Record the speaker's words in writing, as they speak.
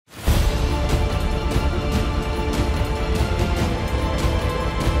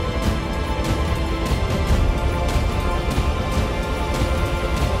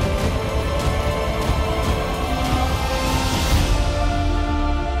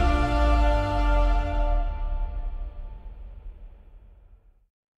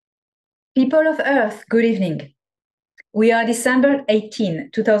People of Earth, good evening. We are December 18,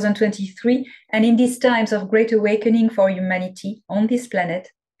 2023, and in these times of great awakening for humanity on this planet,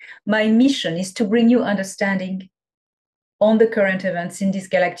 my mission is to bring you understanding on the current events in this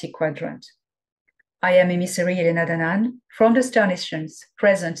galactic quadrant. I am emissary Elena Danan from the star nations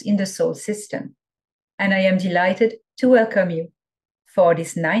present in the Solar System, and I am delighted to welcome you for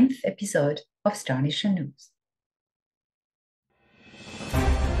this 9th episode of Star Nation News.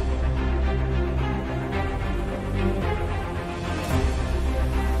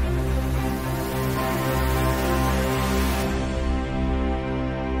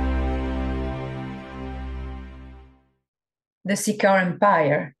 The Ciakharr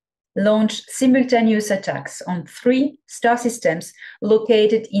Empire launched simultaneous attacks on 3 star systems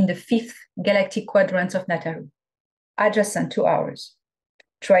located in the 5th galactic quadrant of Nataru, adjacent to ours,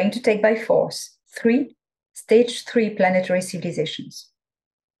 trying to take by force 3 stage 3 planetary civilizations: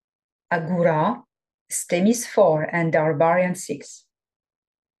 Agura, Stemis 4, and Darbarian 6.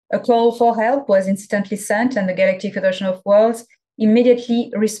 A call for help was instantly sent, and the Galactic Federation of Worlds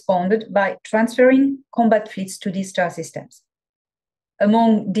immediately responded by transferring combat fleets to these star systems.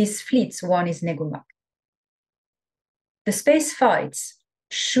 Among these fleets, one is Negumak. The space fights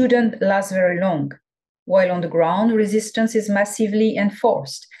shouldn't last very long, while on the ground, resistance is massively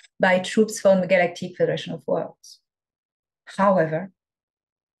enforced by troops from the Galactic Federation of Worlds. However,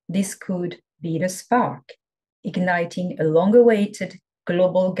 this could be the spark, igniting a long-awaited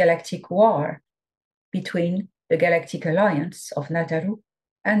global galactic war between the Galactic Alliance of Nataru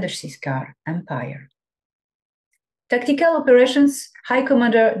and the Ciakharr Empire. Tactical Operations High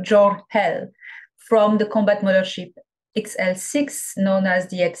Commander Jor-El from the combat mothership XL6, known as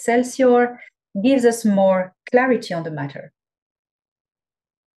the Excelsior, gives us more clarity on the matter.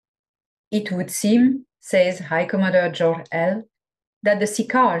 It would seem, says High Commander Jor-El, that the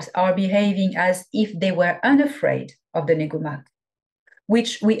Ciakharrs are behaving as if they were unafraid of the Negumak,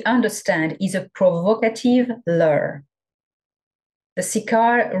 which we understand is a provocative lure. The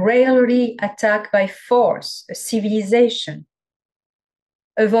Ciakharr rarely attack by force a civilization,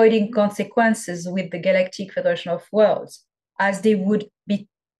 avoiding consequences with the Galactic Federation of Worlds, as they would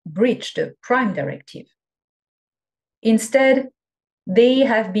breach the Prime Directive. Instead, they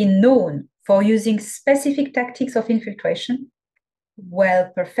have been known for using specific tactics of infiltration,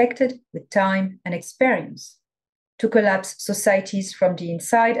 well perfected with time and experience, to collapse societies from the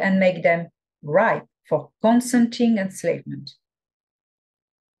inside and make them ripe for consenting enslavement.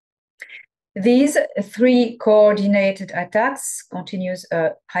 These 3 coordinated attacks, continues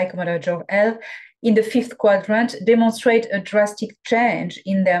High Commander Jor-El, in the 5th quadrant demonstrate a drastic change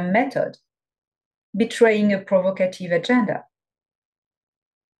in their method, betraying a provocative agenda.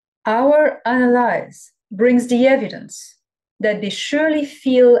 Our analysis brings the evidence that they surely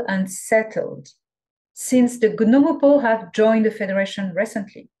feel unsettled since the Gnomopo have joined the Federation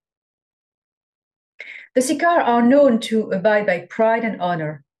recently. The Ciakharr are known to abide by pride and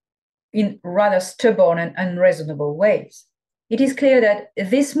honor in rather stubborn and unreasonable ways. It is clear that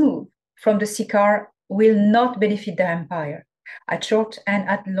this move from the Ciakharr will not benefit the Empire at short and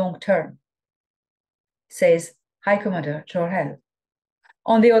at long term, says High Commander Jor-El.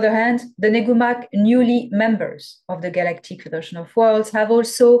 On the other hand, the Negumak, newly members of the Galactic Federation of Worlds, have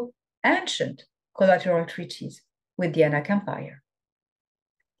also ancient collateral treaties with the Anunnaki Empire.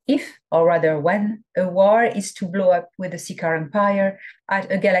 If, or rather when, a war is to blow up with the Ciakharr Empire at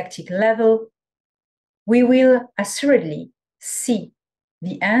a galactic level, we will assuredly see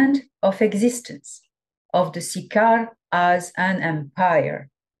the end of existence of the Ciakharr as an empire.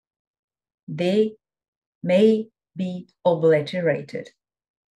 They may be obliterated.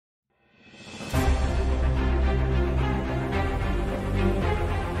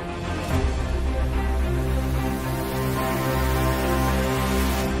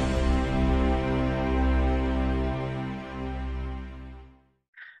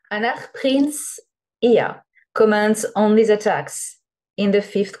 Anarch Prince Ea commands on these attacks in the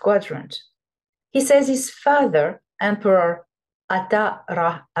 5th quadrant. He says his father, Emperor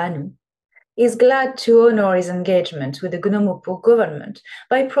Ata-Ra-Anu, is glad to honor his engagement with the Gnomopo government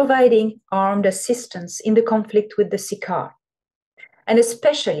by providing armed assistance in the conflict with the Ciakharr, and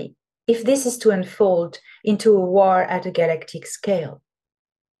especially if this is to unfold into a war at a galactic scale.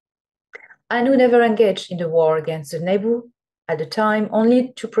 Anu never engaged in the war against the Nebu at the time,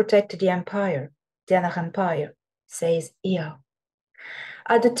 only to protect the Empire, the Anunnaki Empire, says Ea.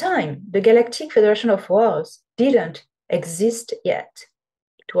 At the time, the Galactic Federation of Worlds didn't exist yet.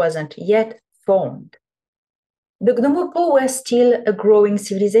 It wasn't yet formed. The Gnomopo were still a growing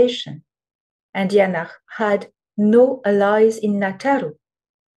civilization, and the Anunnaki had no allies in Nataru.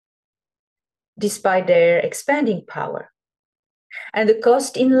 despite their expanding power. And the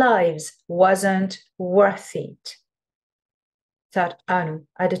cost in lives wasn't worth it, thought Anu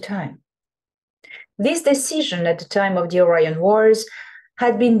at the time. This decision at the time of the Orion Wars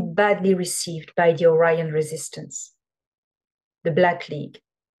had been badly received by the Orion resistance, the Black League,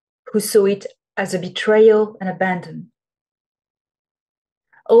 who saw it as a betrayal and abandon.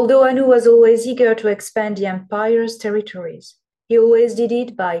 Although Anu was always eager to expand the empire's territories, he always did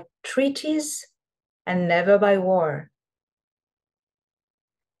it by treaties and never by war.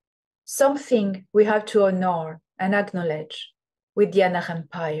 Something we have to honor and acknowledge with the Anak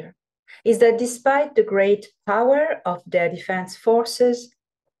Empire is that despite the great power of their defense forces,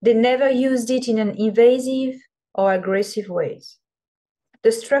 they never used it in an invasive or aggressive ways.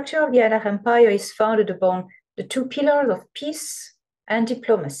 The structure of the Anak Empire is founded upon the two pillars of peace and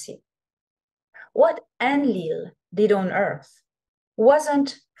diplomacy. What Enlil did on Earth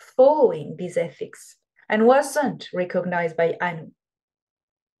wasn't following these ethics and wasn't recognized by Anu.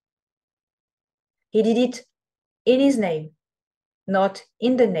 He did it in his name, not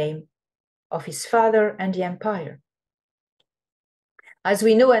in the name of his father and the empire. As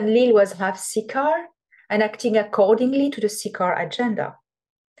we know, Enlil was half Ciakharr and acting accordingly to the Ciakharr agenda.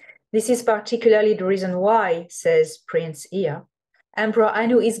 This is particularly the reason why, says Prince Ea, Emperor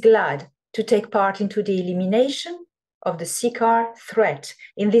Anu is glad to take part into the elimination of the Ciakharr threat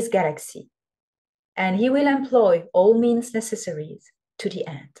in this galaxy, and he will employ all means necessary to the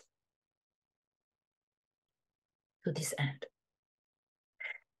end. To this end.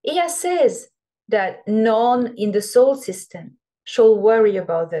 Ea says that none in the Sol system shall worry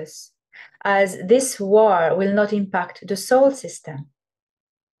about this, as this war will not impact the Sol system.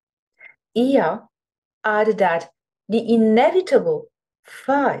 Ea added that the inevitable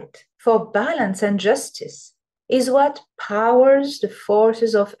fight for balance and justice is what powers the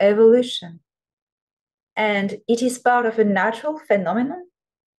forces of evolution, and it is part of a natural phenomenon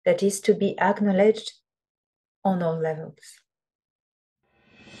that is to be acknowledged on all levels.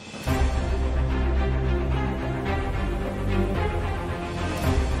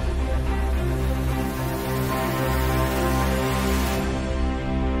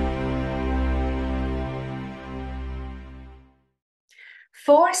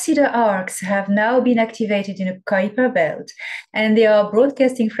 Four cedar arcs have now been activated in the Kuiper Belt, and they are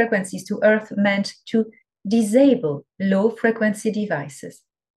broadcasting frequencies to Earth meant to disable low-frequency devices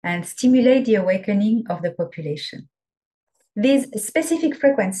and stimulate the awakening of the population. These specific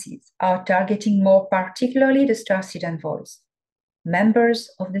frequencies are targeting more particularly the starseed envoys, members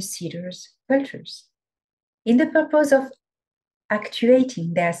of the Cedar's cultures, in the purpose of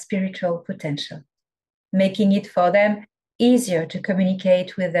actuating their spiritual potential, making it for them easier to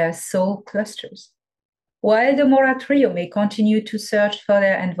communicate with their soul clusters, while the Mora trio may continue to search for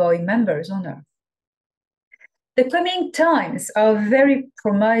their envoy members on Earth. The coming times are very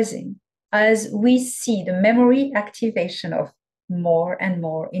promising as we see the memory activation of more and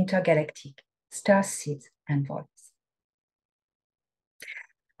more intergalactic starseed envoys.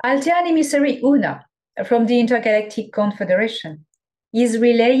 Altean emissary Una from the Intergalactic Confederation is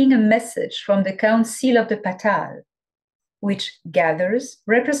relaying a message from the Council of the Patal, which gathers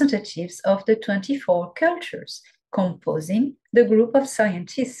representatives of the 24 cultures composing the group of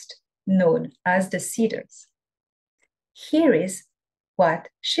scientists known as the Cedars. Here is what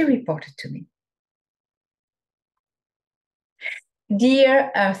she reported to me.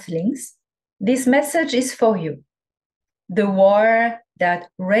 Dear Earthlings, this message is for you. The war that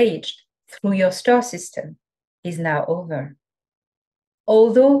raged through your star system is now over.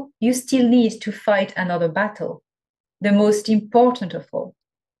 Although you still need to fight another battle, the most important of all,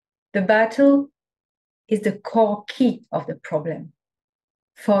 the battle is the core key of the problem.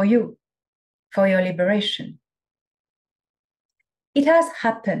 For you, for your liberation. It has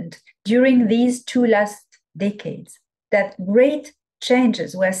happened during these two last decades that great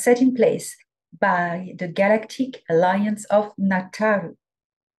changes were set in place by the Galactic Alliance of Nataru.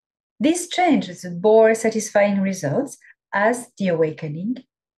 These changes bore satisfying results as the awakening,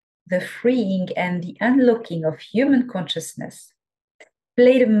 the freeing and the unlocking of human consciousness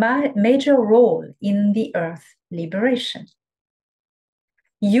played a major role in the Earth liberation.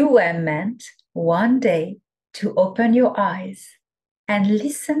 You were meant one day to open your eyes and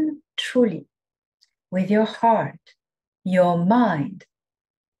listen truly with your heart, your mind,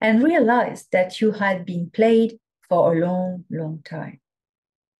 and realize that you had been played for a long, long time.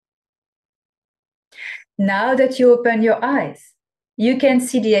 Now that you open your eyes, you can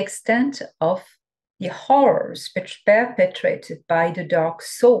see the extent of the horrors perpetrated by the dark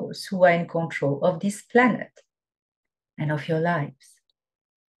souls who are in control of this planet and of your lives.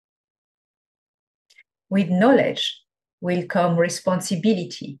 With knowledge will come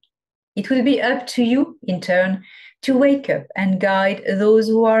responsibility. It will be up to you, in turn, to wake up and guide those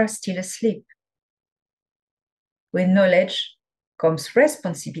who are still asleep. With knowledge comes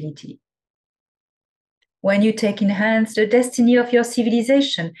responsibility. When you take in hands the destiny of your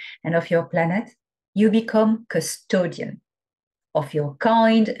civilization and of your planet, you become custodian of your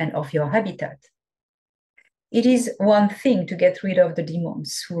kind and of your habitat. It is one thing to get rid of the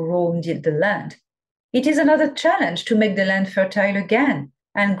demons who roamed the land. It is another challenge to make the land fertile again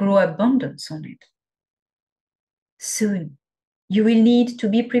and grow abundance on it. Soon, you will need to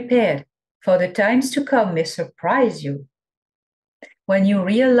be prepared, for the times to come may surprise you. When you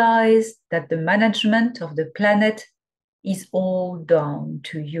realize that the management of the planet is all down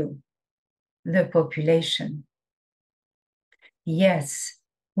to you, the population. Yes,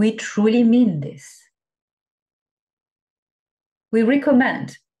 we truly mean this. We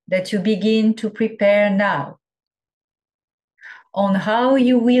recommend that you begin to prepare now on how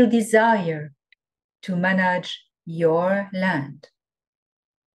you will desire to manage your land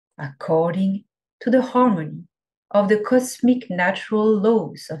according to the harmony of the cosmic natural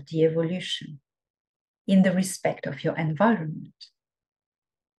laws of the evolution in the respect of your environment.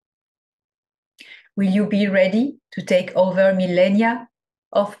 Will you be ready to take over millennia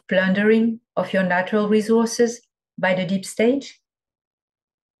of plundering of your natural resources by the deep state?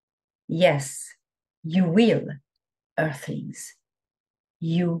 Yes, you will, Earthlings.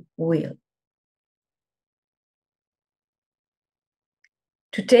 You will.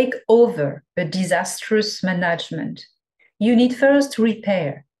 To take over a disastrous management, you need first to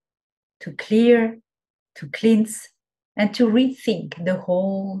repair, to clear, to cleanse, and to rethink the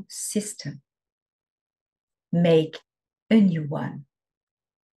whole system. Make a new one.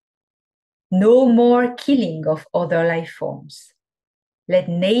 No more killing of other life forms. Let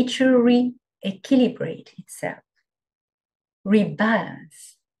nature re-equilibrate itself.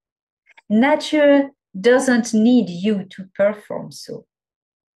 Rebalance. Nature doesn't need you to perform so.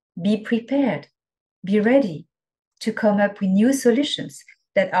 Be prepared, be ready to come up with new solutions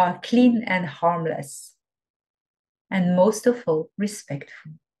that are clean and harmless, and most of all,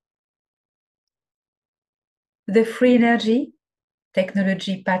 respectful. The free energy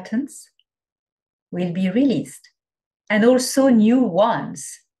technology patents will be released, and also new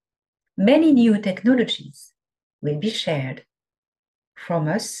ones. Many new technologies will be shared from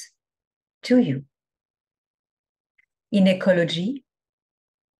us to you. In ecology,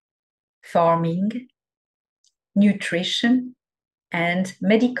 farming, nutrition, and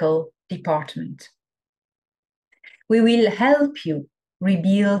medical department. We will help you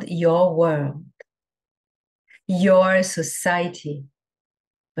rebuild your world, your society.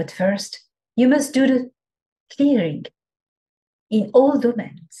 But first, you must do the clearing in all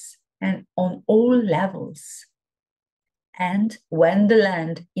domains and on all levels. And when the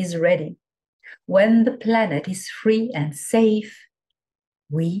land is ready, when the planet is free and safe,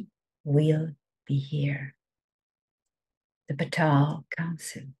 we will be here. The Patal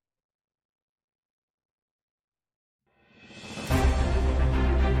Council.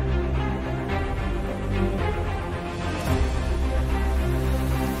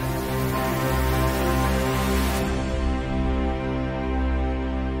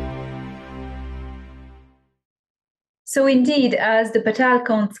 So indeed, as the Patal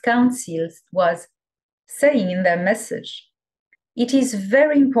Council was saying in their message, it is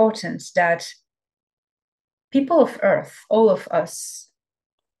very important that people of Earth, all of us,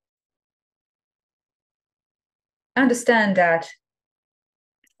 understand that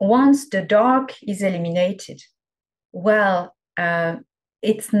once the dark is eliminated, well,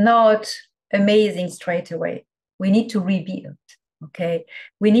 it's not amazing straight away. We need to rebuild, okay?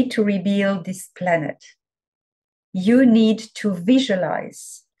 We need to rebuild this planet. You need to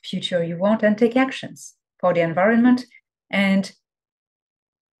visualize the future you want and take actions for the environment and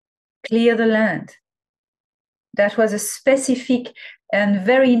clear the land. That was a specific and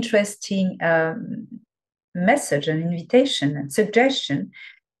very interesting message and invitation and suggestion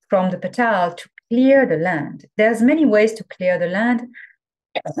from the Patal to clear the land. There's many ways to clear the land.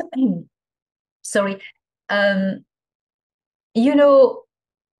 Sorry. You know,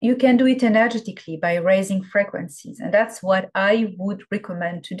 you can do it energetically by raising frequencies, and that's what I would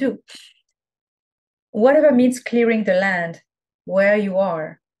recommend to do. Whatever means clearing the land where you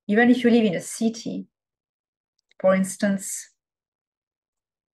are, even if you live in a city, for instance,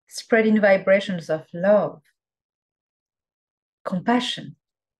 spreading vibrations of love, compassion,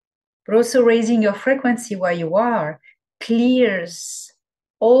 but also raising your frequency where you are clears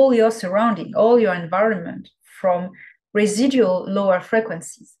all your surrounding, all your environment from residual lower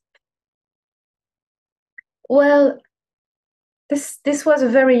frequencies. Well, this was a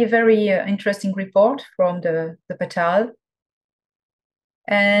very, very interesting report from the Patal.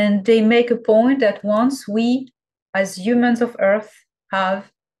 And they make a point that once we, as humans of Earth,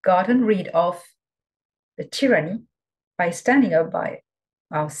 have gotten rid of the tyranny by standing up by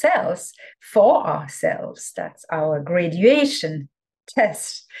ourselves, for ourselves, that's our graduation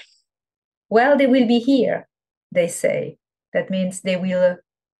test, well, they will be here, they say. That means there will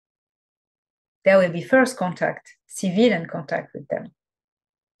be first contact, civilian contact with them.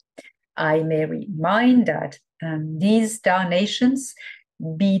 I may remind that these star nations,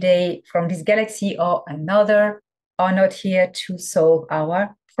 be they from this galaxy or another, are not here to solve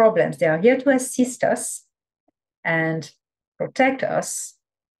our problems. They are here to assist us and protect us,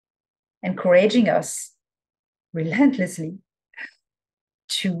 encouraging us relentlessly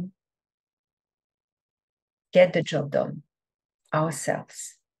to get the job done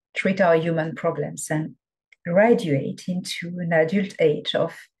ourselves, treat our human problems, and graduate into an adult age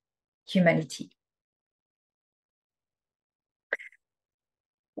of humanity.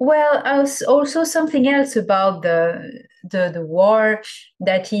 Well, also something else about the war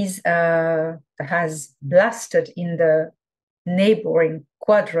that is has blasted in the neighboring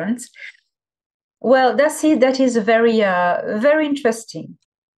quadrants. Well, that is very very interesting.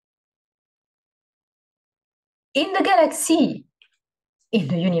 In the galaxy, in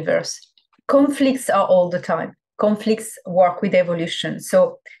the universe, conflicts are all the time. Conflicts work with evolution.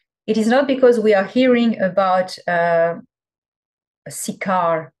 So it is not because we are hearing about a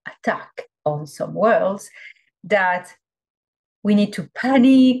Ciakharr attack on some worlds that we need to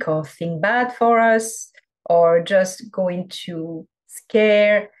panic or think bad for us or just go into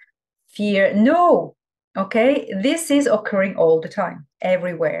scare, fear. No, okay? This is occurring all the time,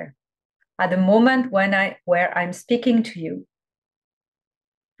 everywhere. At the moment where I'm speaking to you,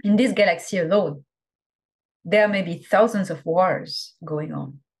 in this galaxy alone, there may be thousands of wars going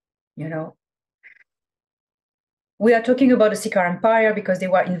on, you know. We are talking about the Ciakharr Empire because they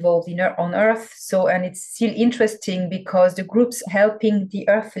were involved on Earth. So, and it's still interesting because the groups helping the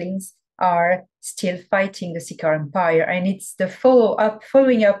Earthlings are still fighting the Ciakharr Empire. And it's the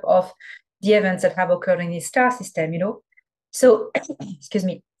following up of the events that have occurred in the star system, you know. So, excuse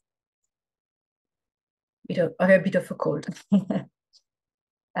me, I have a bit of a cold.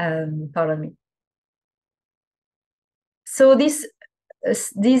 Pardon me. So this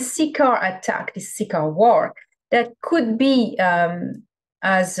Ciakharr attack, this Ciakharr war, that could be,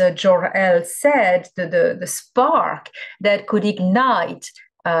 as Jor-El said, the spark that could ignite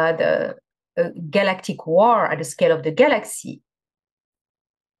the galactic war at the scale of the galaxy.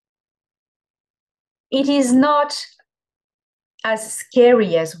 It is not as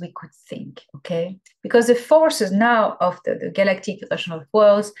scary as we could think, okay? Because the forces now of the Galactic Federation of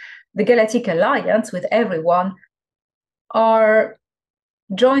Worlds, the Galactic Alliance with everyone, are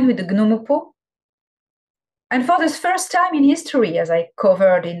joined with the Gnomopo. And for the first time in history, as I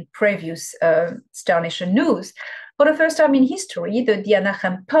covered in previous Star Nation news, for the first time in history, the Anunnaki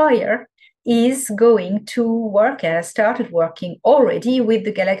Empire is going to work, has started working already with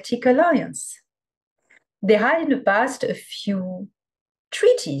the Galactic Alliance. They had in the past a few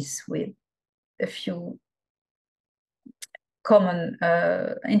treaties with a few common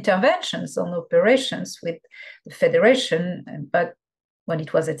interventions on operations with the Federation, but when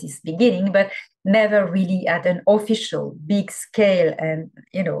it was at its beginning, but never really at an official, big scale and,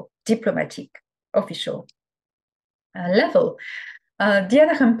 you know, diplomatic, official level. The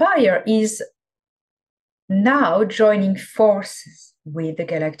Anunnaki Empire is now joining forces with the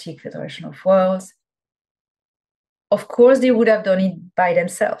Galactic Federation of Worlds. Of course, they would have done it by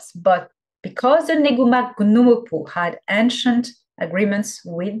themselves, but because the Negumak Gnomopo had ancient agreements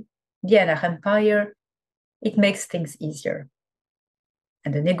with the Anunnaki Empire, it makes things easier.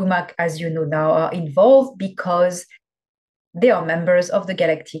 And the Negumak, as you know now, are involved because they are members of the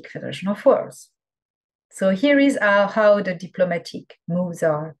Galactic Federation of Worlds. So here is how the diplomatic moves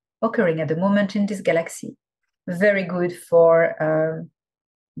are occurring at the moment in this galaxy. Very good for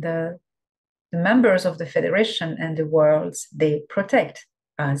the members of the Federation and the worlds they protect,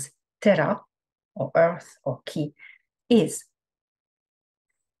 as Terra, or Earth, or Ki is.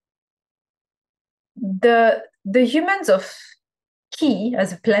 The humans of Ki,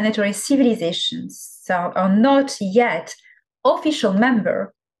 as planetary civilizations, are not yet official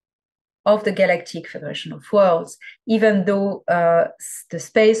member of the Galactic Federation of Worlds, even though the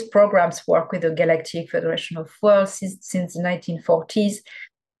space programs work with the Galactic Federation of Worlds since the 1940s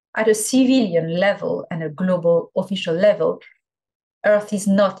at a civilian level and a global official level. Earth is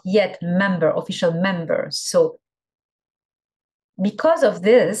not yet official member. So because of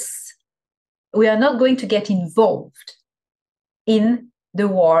this, we are not going to get involved in the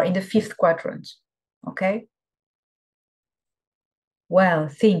war in the fifth quadrant. Okay? Well,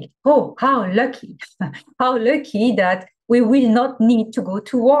 think, oh, how lucky, how lucky that we will not need to go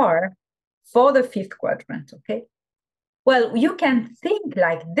to war for the fifth quadrant, okay? Well, you can think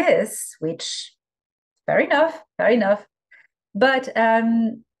like this, which, fair enough. But I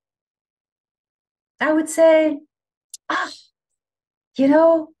would say, you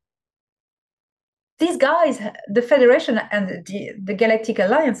know, these guys, the Federation and the Galactic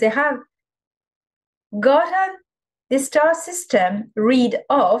Alliance, they have gotten the star system rid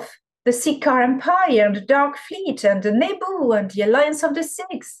of the Ciakharr Empire and the Dark Fleet and the Nebu and the Alliance of the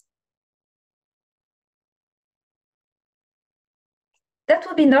Six. That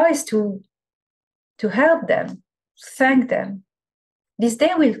would be nice to help them, thank them. This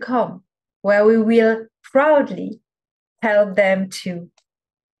day will come where we will proudly help them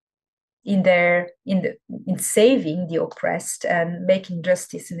in saving the oppressed and making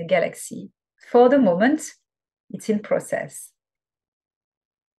justice in the galaxy. For the moment, it's in process.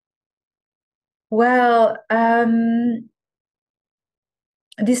 Well,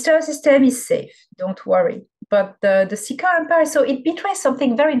 the star system is safe, don't worry. But the Ciakharr Empire, so it betrays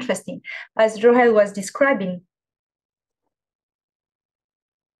something very interesting. As Johel was describing,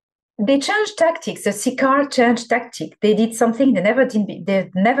 they changed tactics. The Ciakharr changed tactic. They did something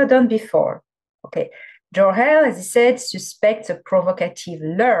they've never done before. Okay, Johel, as he said, suspects a provocative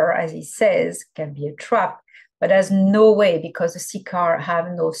lure, as he says, can be a trap, but there's no way because the Ciakharr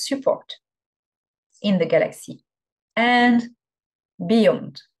have no support in the galaxy and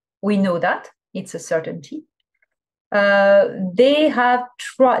beyond. We know that it's a certainty. They had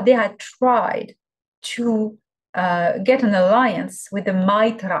tried to get an alliance with the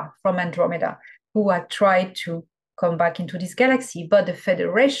Mithra from Andromeda, who had tried to come back into this galaxy, but the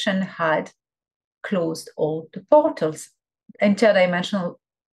Federation had closed all the portals, interdimensional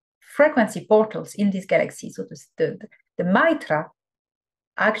frequency portals in this galaxy. So the Mithra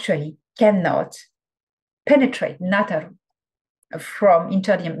actually cannot penetrate Nataru from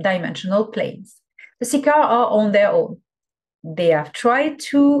interdimensional planes. The Ciakharr are on their own. They have tried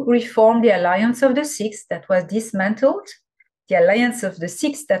to reform the Alliance of the Six that was dismantled. The Alliance of the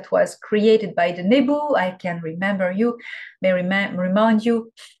Six that was created by the Nebu, I can remind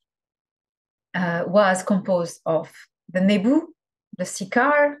you, was composed of the Nebu, the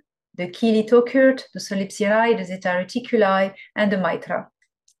Ciakharr, the Kilitokurt, the Solipsirae, the Zeta Reticuli, and the Mithra.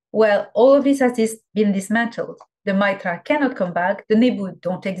 Well, all of this has been dismantled. The Mithra cannot come back. The Nebu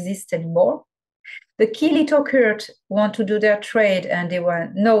don't exist anymore. The Kilitokurt want to do their trade, and they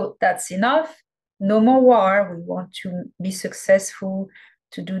went, no, that's enough. No more war. We want to be successful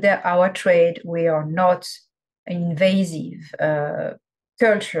to do our trade. We are not an invasive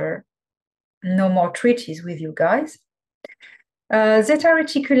culture. No more treaties with you guys. Zeta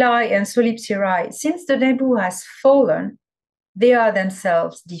Reticuli and Solipsirae, since the Nebu has fallen, they are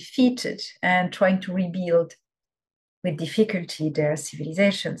themselves defeated and trying to rebuild with difficulty their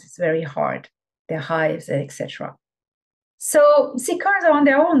civilizations. It's very hard, their hives, etc. So Ciakharr are on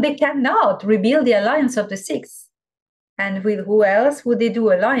their own. They cannot rebuild the Alliance of the Six. And with who else would they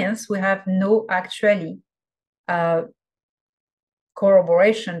do alliance? We have no actually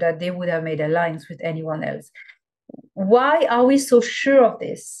corroboration that they would have made alliance with anyone else. Why are we so sure of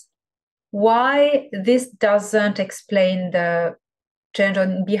this? Why this doesn't explain the change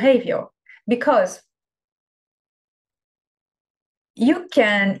in behavior? Because you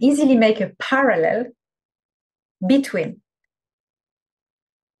can easily make a parallel between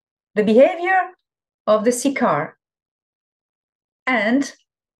the behavior of the Ciakharr and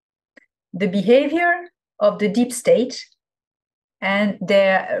the behavior of the deep state and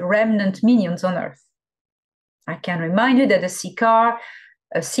their remnant minions on Earth. I can remind you that the Ciakharr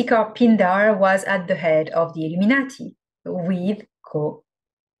Pindar was at the head of the Illuminati, with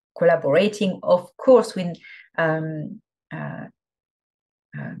collaborating, of course, with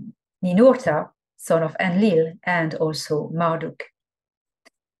Ninurta, son of Enlil, and also Marduk.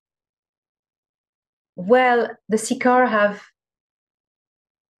 Well, the Ciakharr have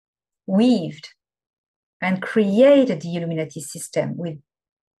weaved and created the Illuminati system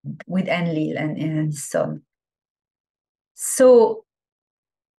with Enlil and his son. So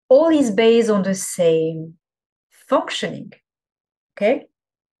all is based on the same functioning, okay?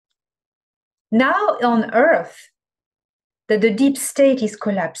 Now on Earth, that the deep state is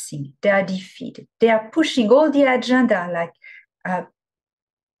collapsing, they are defeated. They are pushing all the agenda like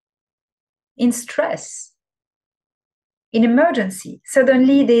in stress, in emergency.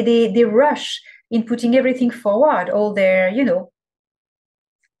 Suddenly they rush in putting everything forward, all their,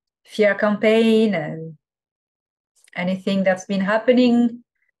 fear campaign and anything that's been happening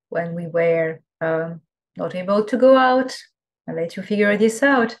when we were not able to go out. I'll let you figure this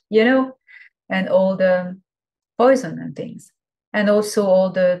out, you know, and all the poison and things, and also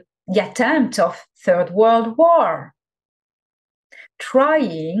all the attempt of Third World War,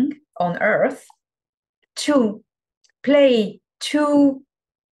 trying on Earth to play two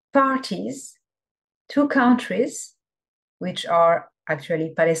parties, two countries, which are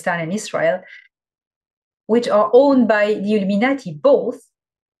actually Palestine and Israel, which are owned by the Illuminati, both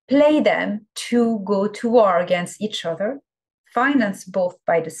play them to go to war against each other, financed both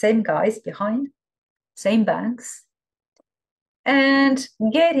by the same guys behind, same banks, and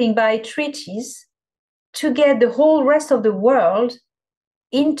getting by treaties to get the whole rest of the world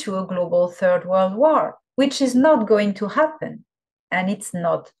into a global Third World War, which is not going to happen, and it's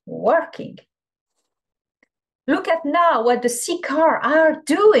not working. Look at now what the Ciakharr are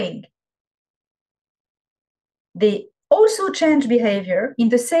doing. They also change behavior in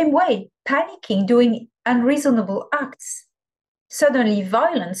the same way, panicking, doing unreasonable acts, suddenly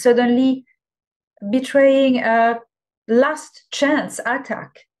violent, suddenly betraying a last chance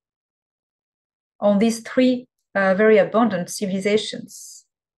attack on these three very abundant civilizations.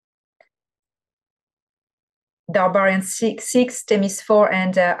 Barbarian 6, Themis 4,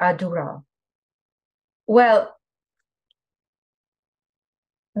 and Adura. Well,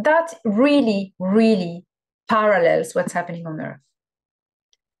 that really, really parallels what's happening on Earth.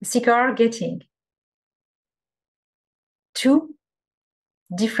 Ciakharr getting two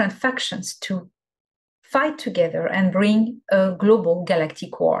different factions to fight together and bring a global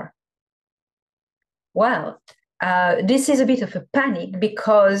galactic war. Well, this is a bit of a panic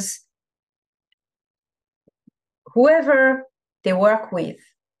because whoever they work with,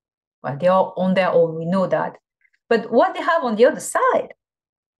 well, they are on their own, we know that. But what they have on the other side,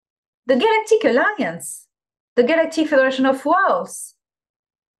 the Galactic Alliance, the Galactic Federation of Worlds,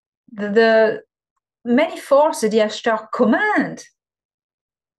 the many forces, the Ashtar Command,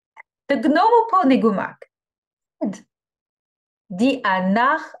 the Gnomopo Negumak, and the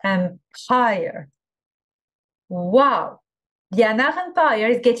Anach Empire. Wow, the Anach Empire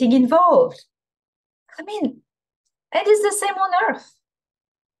is getting involved. I mean, it is the same on Earth.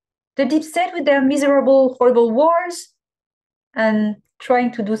 The deep state with their miserable, horrible wars and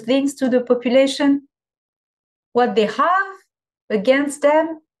trying to do things to the population. What they have against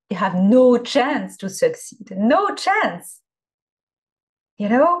them, they have no chance to succeed. No chance. You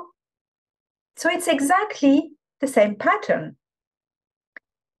know? So it's exactly the same pattern.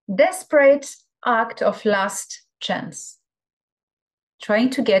 Desperate act of last chance. Trying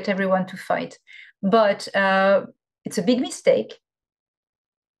to get everyone to fight. But it's a big mistake,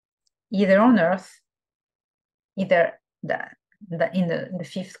 either on Earth, either in the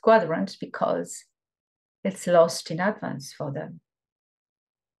fifth quadrant, because it's lost in advance for them.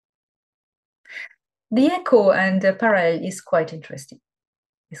 The echo and the parallel is quite interesting.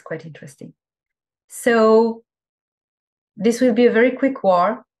 It's quite interesting. So this will be a very quick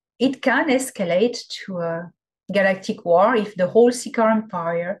war. It can escalate to a galactic war if the whole Ciakharr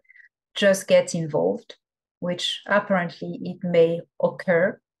Empire just gets involved, which apparently it may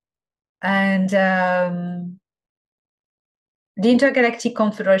occur. And the Intergalactic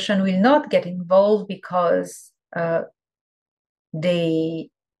Confederation will not get involved because they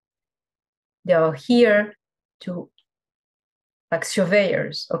are here to, like,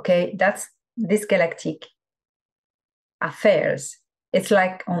 surveyors, okay? That's this galactic affairs. It's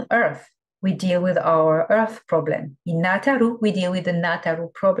like on Earth, we deal with our Earth problem. In Nataru, we deal with the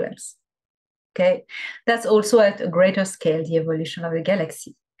Nataru problems, okay? That's also at a greater scale, the evolution of the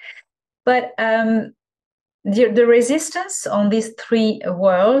galaxy. But the resistance on these three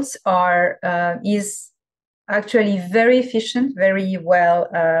worlds is actually very efficient, very well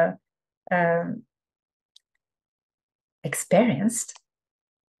experienced.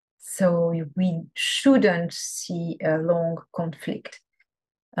 So we shouldn't see a long conflict.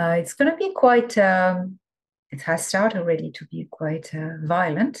 It's going to be quite, it has started already to be quite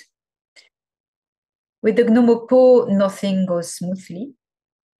violent. With the Gnomopo, nothing goes smoothly.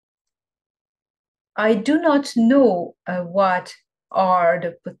 I do not know what is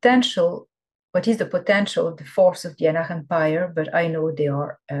the potential of the force of the Anach Empire, but I know they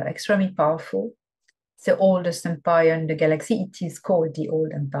are extremely powerful. It's the oldest empire in the galaxy. It is called the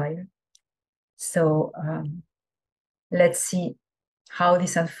Old Empire. So let's see how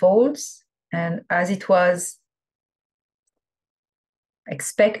this unfolds. And as it was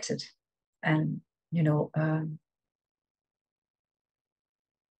expected, and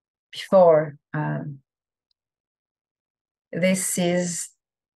before, this is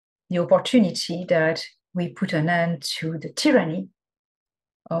the opportunity that we put an end to the tyranny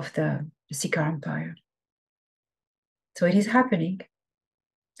of the Ciakharr Empire. So it is happening.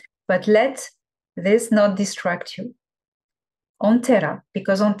 But let this not distract you. On Terra,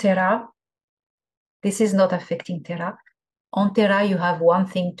 because on Terra, this is not affecting Terra. On Terra, you have one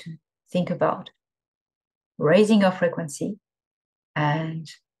thing to think about: raising our frequency and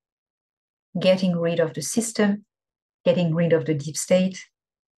getting rid of the system, getting rid of the deep state,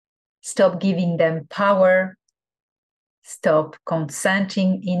 stop giving them power, stop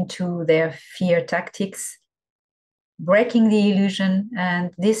consenting into their fear tactics, breaking the illusion.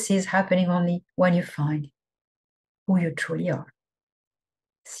 And this is happening only when you find who you truly are.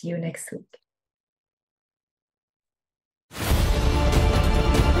 See you next week.